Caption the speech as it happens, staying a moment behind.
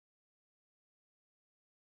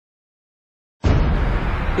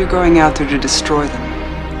You're going out there to destroy them,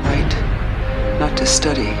 right? Not to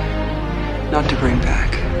study, not to bring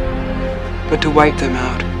back, but to wipe them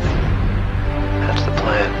out. That's the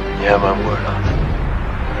plan. You have my word on it.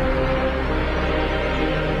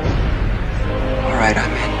 All right,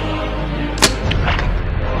 I'm in.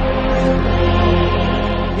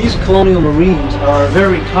 These colonial marines are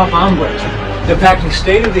very tough hombres. They're packing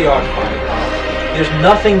state-of-the-art firepower. There's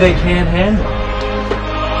nothing they can't handle.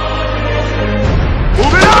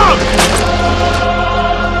 Move it up!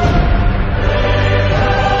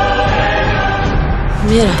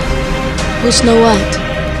 Mira, who's Snow White?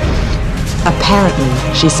 Apparently,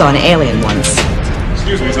 she saw an alien once.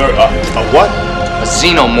 Excuse me, sir. A what? A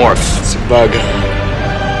xenomorph. It's a bug.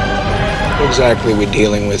 What exactly are we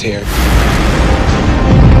dealing with here?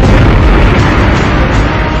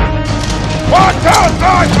 One, two,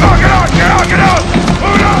 three, get out!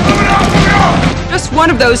 Move it out! Just one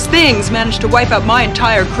of those things managed to wipe out my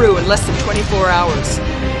entire crew in less than 24 hours.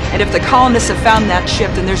 And if the colonists have found that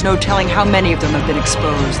ship, then there's no telling how many of them have been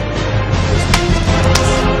exposed.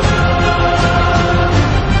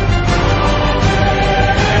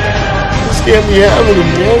 This can't be happening,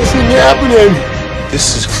 man. This isn't happening.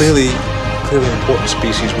 This is clearly an important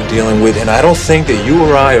species we're dealing with, and I don't think that you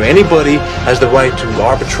or I or anybody has the right to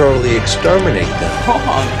arbitrarily exterminate them.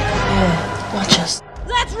 Yeah, watch us.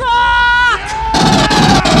 Let's rock!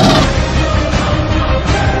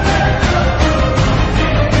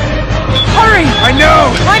 Hurry! I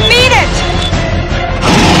know! I mean it!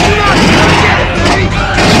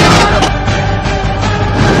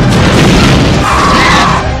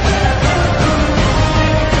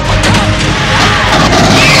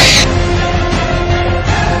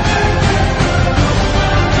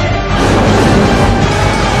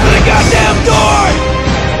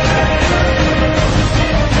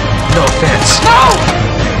 No offense. No!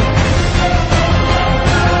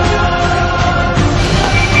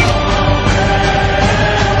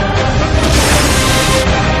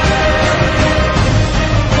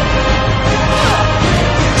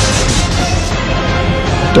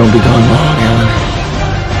 Don't be gone long, Alan.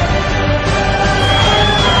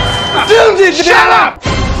 Shut up!